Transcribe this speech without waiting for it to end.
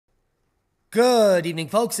Good evening,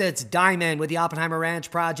 folks. It's Diamond with the Oppenheimer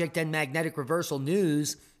Ranch Project and Magnetic Reversal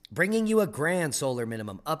News, bringing you a grand solar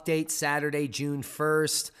minimum update Saturday, June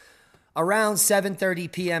 1st, around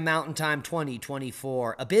 7:30 p.m. Mountain Time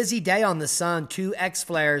 2024. A busy day on the sun, 2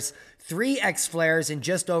 X-flares, 3 X-flares in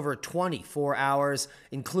just over 24 hours,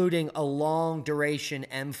 including a long-duration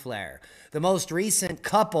M-flare. The most recent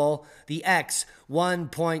couple, the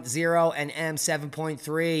X1.0 and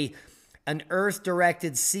M7.3, an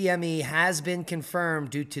Earth-directed CME has been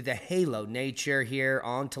confirmed due to the halo nature here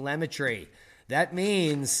on telemetry. That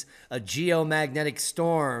means a geomagnetic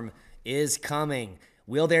storm is coming.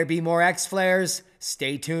 Will there be more X-flares?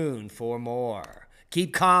 Stay tuned for more.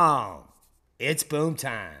 Keep calm. It's boom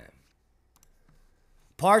time.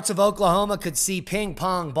 Parts of Oklahoma could see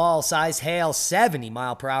ping-pong ball-size hail,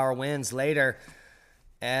 70-mile-per-hour winds later,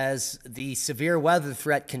 as the severe weather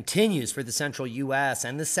threat continues for the central U.S.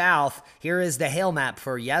 and the South. Here is the hail map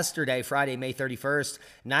for yesterday, Friday, May 31st.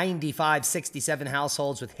 9,567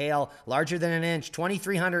 households with hail larger than an inch.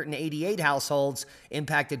 2,388 households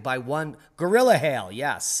impacted by one gorilla hail.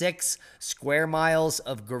 Yeah, 6 square miles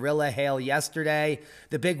of gorilla hail yesterday.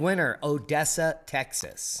 The big winner, Odessa,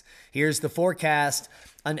 Texas. Here's the forecast.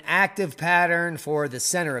 An active pattern for the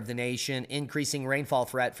center of the nation. Increasing rainfall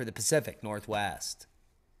threat for the Pacific Northwest.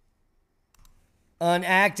 An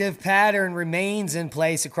active pattern remains in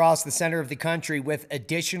place across the center of the country with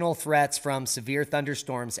additional threats from severe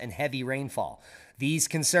thunderstorms and heavy rainfall. These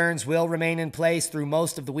concerns will remain in place through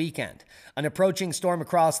most of the weekend. An approaching storm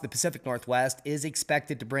across the Pacific Northwest is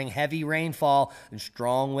expected to bring heavy rainfall and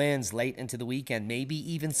strong winds late into the weekend, maybe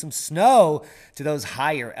even some snow to those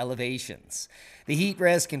higher elevations. The heat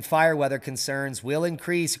risk and fire weather concerns will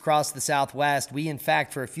increase across the Southwest. In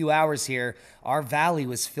fact, for a few hours here, our valley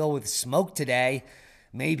was filled with smoke today.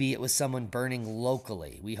 Maybe it was someone burning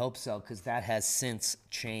locally. We hope so, because that has since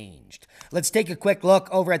changed. Let's take a quick look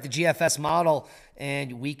over at the GFS model,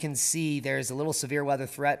 and we can see there's a little severe weather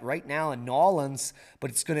threat right now in New Orleans, but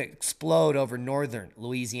it's going to explode over northern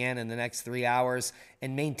Louisiana in the next 3 hours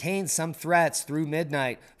and maintain some threats through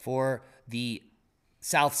midnight for the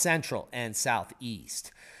South Central and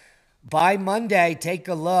Southeast. By Monday, take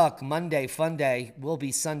a look. Monday, fun day, will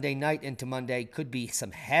be Sunday night into Monday. Could be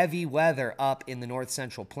some heavy weather up in the north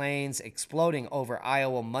central plains, exploding over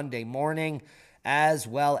Iowa Monday morning, as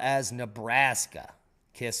well as Nebraska.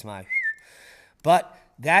 Kiss my. But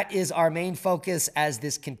that is our main focus as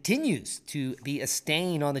this continues to be a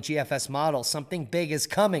stain on the GFS model. Something big is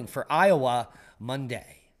coming for Iowa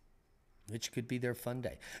Monday, which could be their fun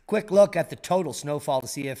day. Quick look at the total snowfall to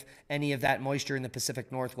see if any of that moisture in the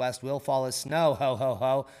Pacific Northwest will fall as snow. Ho, ho,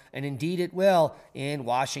 ho. And indeed it will in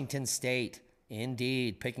Washington State.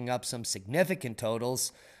 Indeed, picking up some significant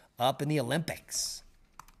totals up in the Olympics.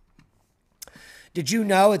 Did you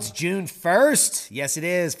know it's June 1st? Yes, it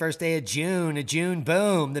is. First day of June, a June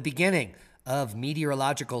boom, the beginning of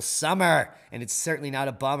meteorological summer. And it's certainly not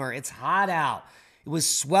a bummer. It's hot out. It was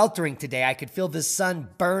sweltering today. I could feel the sun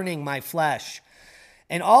burning my flesh.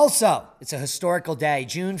 And also, it's a historical day,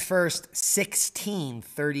 June 1st,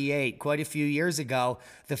 1638. Quite a few years ago,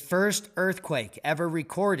 the first earthquake ever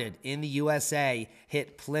recorded in the USA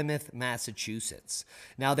hit Plymouth, Massachusetts.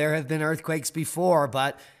 Now, there have been earthquakes before,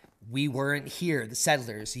 but we weren't here, the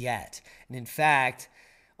settlers, yet. And in fact,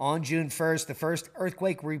 on June 1st, the first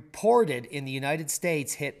earthquake reported in the United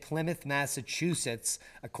States hit Plymouth, Massachusetts,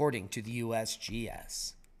 according to the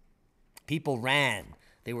USGS. People ran.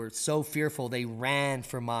 They were so fearful, they ran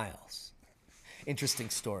for miles. Interesting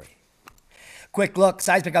story. Quick look,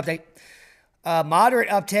 seismic update. Moderate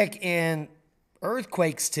uptick in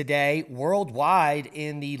earthquakes today worldwide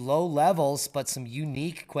in the low levels, but some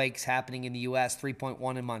unique quakes happening in the U.S.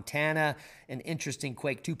 3.1 in Montana, an interesting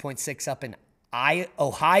quake, 2.6 up in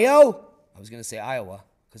Ohio? I was going to say Iowa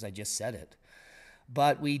because I just said it.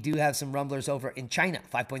 But we do have some rumblers over in China,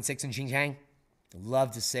 5.6 in Xinjiang.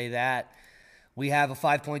 Love to say that. We have a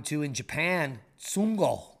 5.2 in Japan,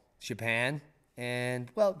 Tsungo, Japan. And,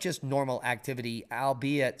 well, just normal activity,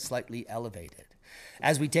 albeit slightly elevated.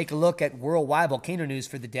 As we take a look at worldwide volcano news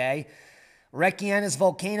for the day, Reykjanes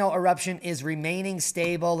volcano eruption is remaining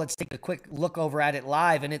stable. Let's take a quick look over at it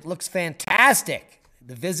live, and it looks fantastic.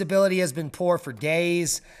 The visibility has been poor for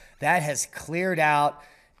days. That has cleared out.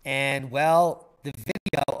 And, well, the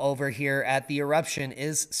video over here at the eruption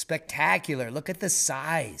is spectacular. Look at the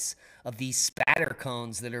size of these spatter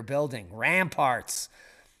cones that are building. Ramparts.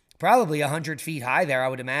 Probably 100 feet high there, I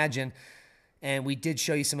would imagine. And we did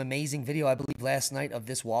show you some amazing video, I believe, last night of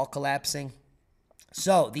this wall collapsing.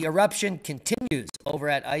 So the eruption continues over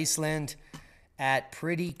at Iceland at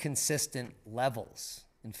pretty consistent levels.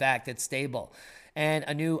 In fact, it's stable. And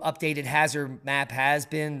a new updated hazard map has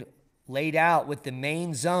been laid out with the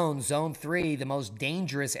main zone, Zone 3, the most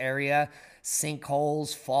dangerous area,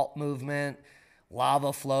 sinkholes, fault movement,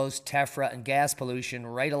 lava flows, tephra, and gas pollution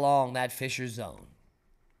right along that fissure zone.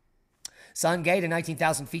 Sun Gate to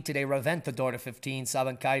 19,000 feet today. Reventador to 15.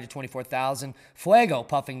 Sabancay to 24,000. Fuego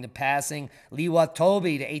puffing to passing.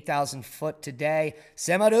 Liwatobi to 8,000 foot today.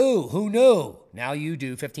 Semaru, who knew? Now you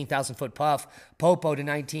do. 15,000 foot puff. Popo to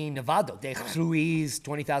 19. Nevado de Ruiz,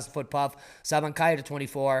 20,000 foot puff. Sabancay to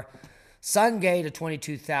 24. Sungay to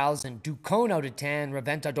 22,000. Ducono to 10.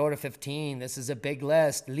 Reventador to 15. This is a big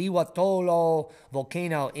list. Liwatolo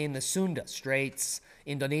volcano in the Sunda Straits.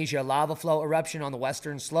 Indonesia, lava flow eruption on the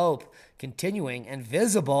western slope, continuing and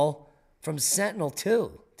visible from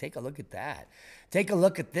Sentinel-2. Take a look at that. Take a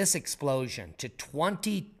look at this explosion to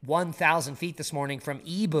 21,000 feet this morning from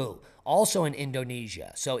Ibu, also in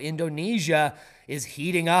Indonesia. So Indonesia is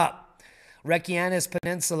heating up. Reykjanes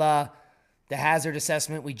Peninsula, the hazard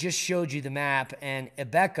assessment, we just showed you the map, and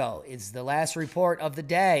Ibeco is the last report of the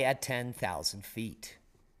day at 10,000 feet.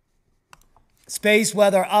 Space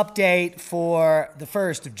weather update for the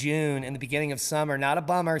 1st of June and the beginning of summer. Not a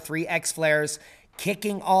bummer. 3 X-flares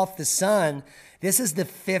kicking off the sun. This is the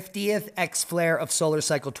 50th X-flare of solar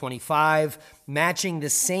cycle 25, matching the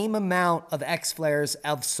same amount of X-flares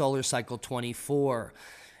of solar cycle 24.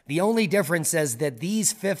 The only difference is that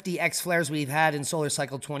these 50 X-flares we've had in solar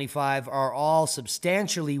cycle 25 are all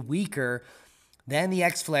substantially weaker than the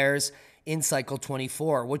X-flares in cycle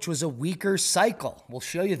 24, which was a weaker cycle. We'll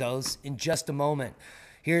show you those in just a moment.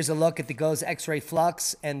 Here's a look at the GOES X-ray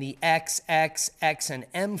flux and the X, X, and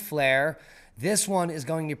M flare. This one is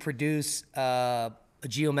going to produce a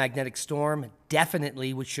geomagnetic storm,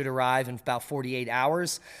 definitely, which should arrive in about 48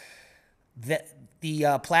 hours.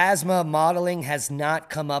 The plasma modeling has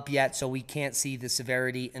not come up yet, so we can't see the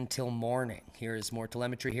severity until morning. Here is more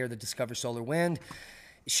telemetry here, the Discover Solar Wind,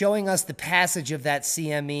 showing us the passage of that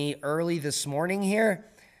CME early this morning here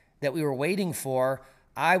that we were waiting for.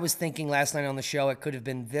 I was thinking last night on the show it could have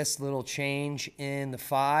been this little change in the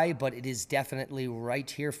phi, but it is definitely right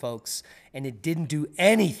here, folks, and it didn't do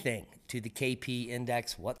anything to the KP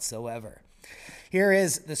index whatsoever. Here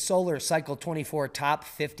is the solar cycle 24 top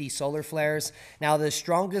 50 solar flares. Now, the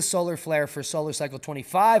strongest solar flare for solar cycle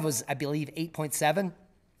 25 was, I believe, 8.7.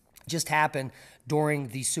 Just happened during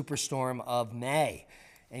the superstorm of May.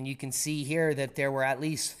 And you can see here that there were at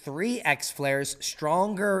least 3 X-flares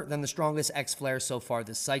stronger than the strongest X-flare so far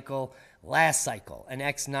this cycle. Last cycle, an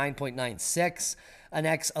X9.96, an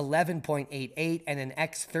X11.88, and an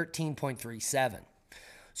X13.37.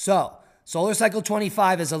 So, solar cycle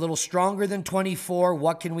 25 is a little stronger than 24.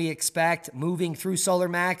 What can we expect moving through solar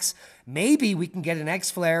max? Maybe we can get an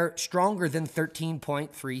X-flare stronger than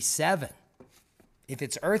 13.37. If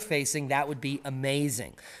it's Earth-facing, that would be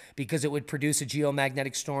amazing because it would produce a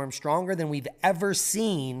geomagnetic storm stronger than we've ever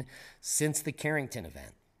seen since the Carrington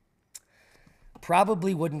event.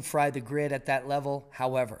 Probably wouldn't fry the grid at that level,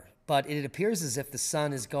 however, but it appears as if the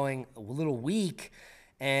sun is going a little weak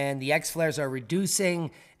and the X-flares are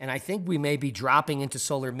reducing, and I think we may be dropping into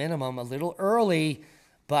solar minimum a little early,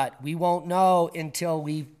 but we won't know until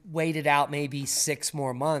we've waited out maybe 6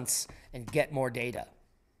 more months and get more data.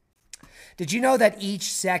 Did you know that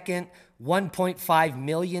each second 1.5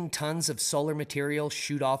 million tons of solar material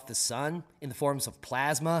shoot off the sun in the forms of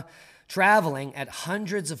plasma, traveling at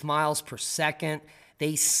hundreds of miles per second?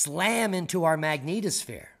 They slam into our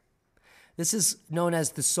magnetosphere. This is known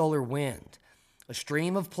as the solar wind, a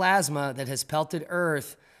stream of plasma that has pelted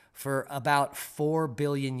Earth for about 4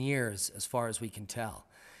 billion years, as far as we can tell.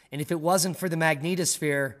 And if it wasn't for the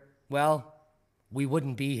magnetosphere, well, we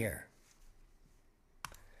wouldn't be here.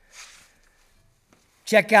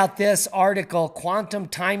 Check out this article, Quantum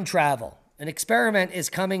Time Travel. An experiment is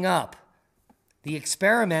coming up. The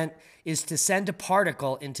experiment is to send a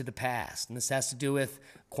particle into the past. And this has to do with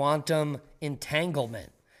quantum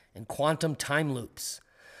entanglement and quantum time loops.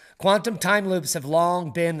 Quantum time loops have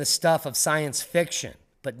long been the stuff of science fiction.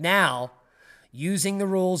 But now, using the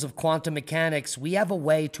rules of quantum mechanics, we have a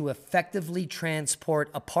way to effectively transport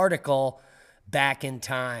a particle back in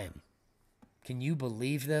time. Can you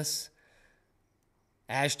believe this?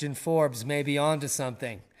 Ashton Forbes may be onto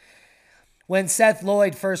something. When Seth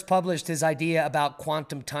Lloyd first published his idea about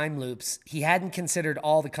quantum time loops, he hadn't considered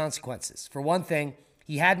all the consequences. For one thing,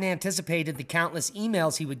 he hadn't anticipated the countless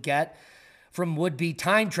emails he would get from would-be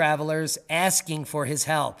time travelers asking for his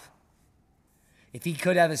help. If he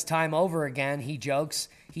could have his time over again, he jokes,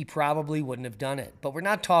 he probably wouldn't have done it. But we're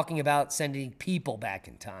not talking about sending people back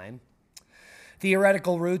in time.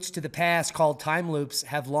 Theoretical routes to the past called time loops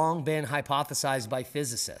have long been hypothesized by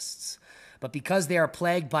physicists. But because they are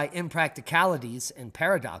plagued by impracticalities and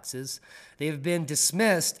paradoxes, they have been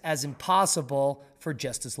dismissed as impossible for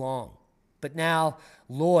just as long. But now,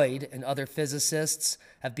 Lloyd and other physicists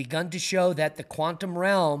have begun to show that the quantum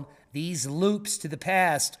realm, these loops to the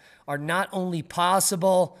past, are not only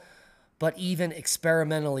possible, but even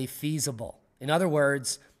experimentally feasible. In other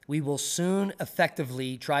words, we will soon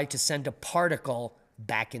effectively try to send a particle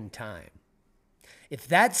back in time. If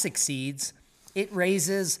that succeeds, it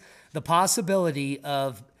raises the possibility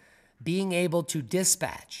of being able to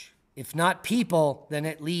dispatch, if not people, then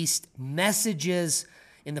at least messages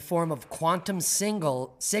in the form of quantum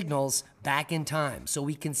signals back in time. So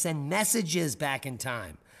we can send messages back in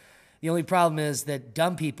time. The only problem is that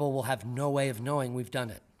dumb people will have no way of knowing we've done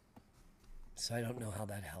it. So I don't know how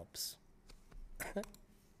that helps.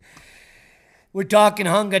 We're talking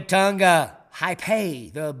Hunga Tonga,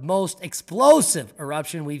 Haipei, the most explosive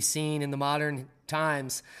eruption we've seen in the modern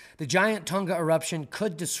times. The giant Tonga eruption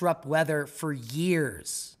could disrupt weather for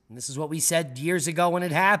years. And this is what we said years ago when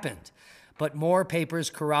it happened. But more papers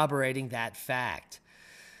corroborating that fact.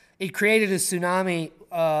 It created a tsunami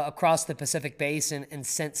across the Pacific Basin and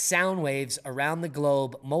sent sound waves around the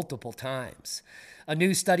globe multiple times. A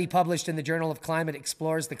new study published in the Journal of Climate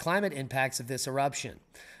explores the climate impacts of this eruption.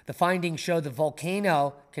 The findings show the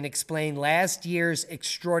volcano can explain last year's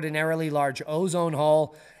extraordinarily large ozone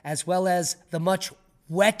hole, as well as the much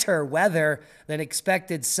wetter weather than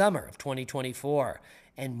expected summer of 2024.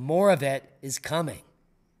 And more of it is coming.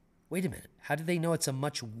 Wait a minute. How do they know it's a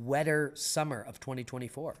much wetter summer of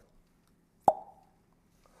 2024?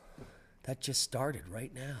 That just started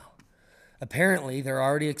right now. Apparently, they're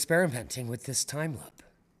already experimenting with this time loop.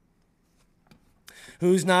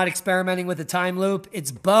 Who's not experimenting with the time loop?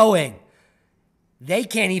 It's Boeing. They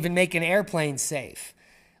can't even make an airplane safe,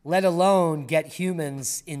 let alone get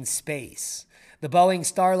humans in space. The Boeing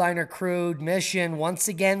Starliner crewed mission once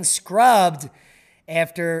again scrubbed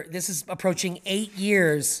after this is approaching 8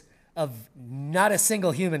 years of not a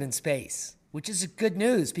single human in space, which is good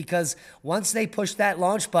news because once they push that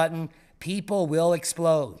launch button, people will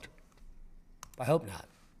explode. I hope not.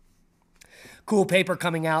 Cool paper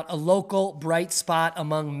coming out, a local bright spot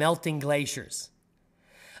among melting glaciers.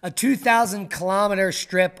 A 2,000-kilometer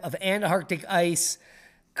strip of Antarctic ice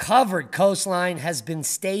covered coastline has been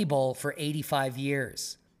stable for 85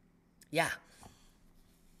 years. Yeah.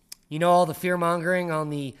 You know all the fear-mongering on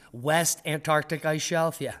the West Antarctic ice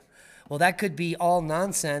shelf? Yeah. Well, that could be all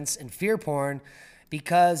nonsense and fear porn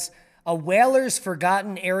because a whaler's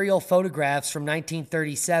forgotten aerial photographs from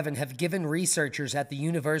 1937 have given researchers at the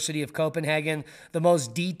University of Copenhagen the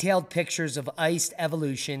most detailed pictures of ice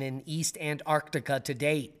evolution in East Antarctica to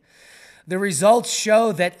date. The results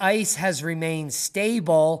show that ice has remained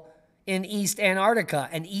stable in East Antarctica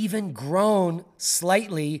and even grown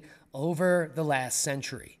slightly over the last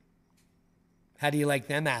century. How do you like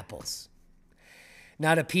them apples?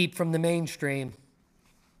 Not a peep from the mainstream.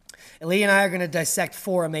 Lee and I are going to dissect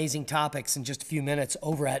 4 amazing topics in just a few minutes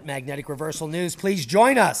over at Magnetic Reversal News. Please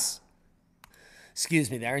join us. Excuse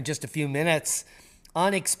me there, in just a few minutes.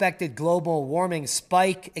 Unexpected global warming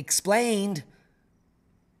spike explained.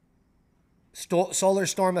 Solar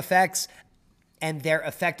storm effects and their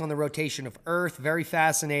effect on the rotation of Earth. Very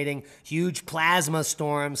fascinating. Huge plasma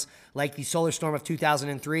storms like the solar storm of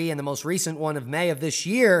 2003 and the most recent one of May of this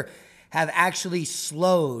year have actually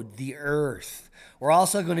slowed the Earth. We're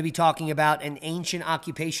also going to be talking about an ancient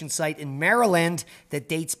occupation site in Maryland that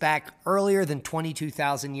dates back earlier than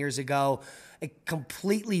 22,000 years ago,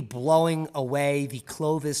 completely blowing away the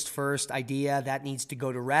Clovis first idea. That needs to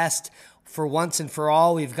go to rest. For once and for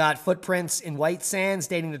all, we've got footprints in white sands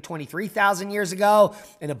dating to 23,000 years ago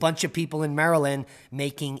and a bunch of people in Maryland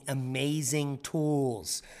making amazing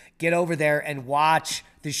tools. Get over there and watch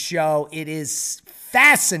the show. It is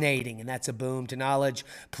fascinating, and that's a boom to knowledge.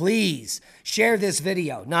 Please share this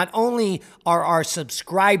video. Not only are our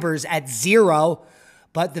subscribers at 0,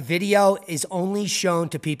 but the video is only shown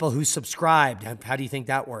to people who subscribed. How do you think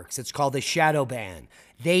that works? It's called a shadow ban.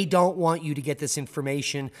 They don't want you to get this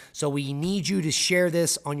information, so we need you to share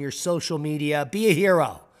this on your social media. Be a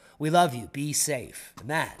hero. We love you. Be safe. And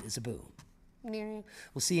that is a boom. We'll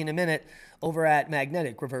see you in a minute over at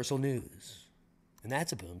Magnetic Reversal News. And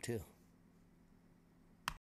that's a boom, too.